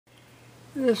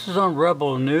This is on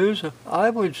Rebel News. I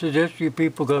would suggest you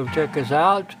people go check us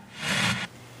out.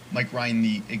 Mike Ryan,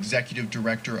 the executive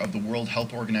director of the World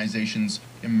Health Organization's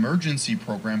emergency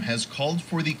program, has called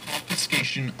for the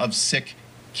confiscation of sick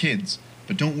kids.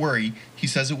 But don't worry, he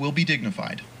says it will be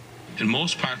dignified. In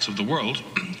most parts of the world,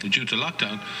 due to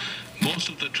lockdown, most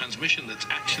of the transmission that's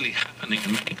actually happening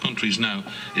in many countries now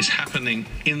is happening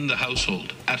in the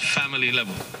household, at family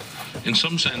level. In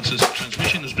some senses,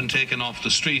 transmission has been taken off the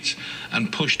streets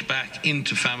and pushed back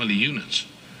into family units.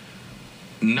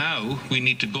 Now we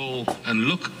need to go and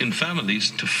look in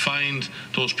families to find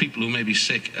those people who may be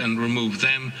sick and remove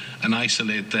them and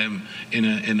isolate them in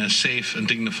a safe and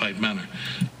dignified manner.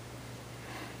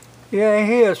 Yeah,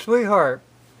 he is, sweetheart.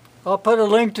 I'll put a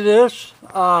link to this.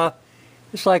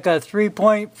 It's like a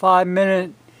 3.5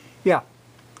 minute, yeah,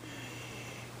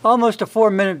 almost a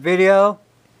 4-minute video.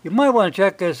 You might want to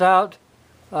check this out.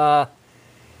 Yeah,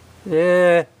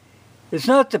 it's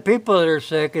not the people that are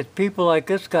sick, it's people like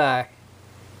this guy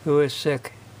who is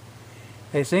sick.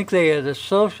 They think they are the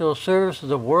social service of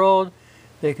the world.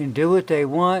 They can do what they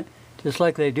want, just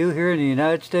like they do here in the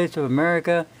United States of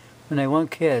America when they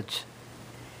want kids.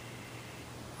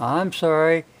 I'm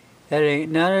sorry, that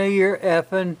ain't none of your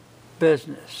effing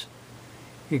business.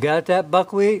 You got that,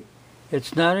 buckwheat?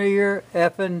 It's none of your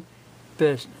effing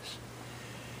business.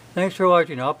 Thanks for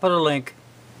watching. I'll put a link.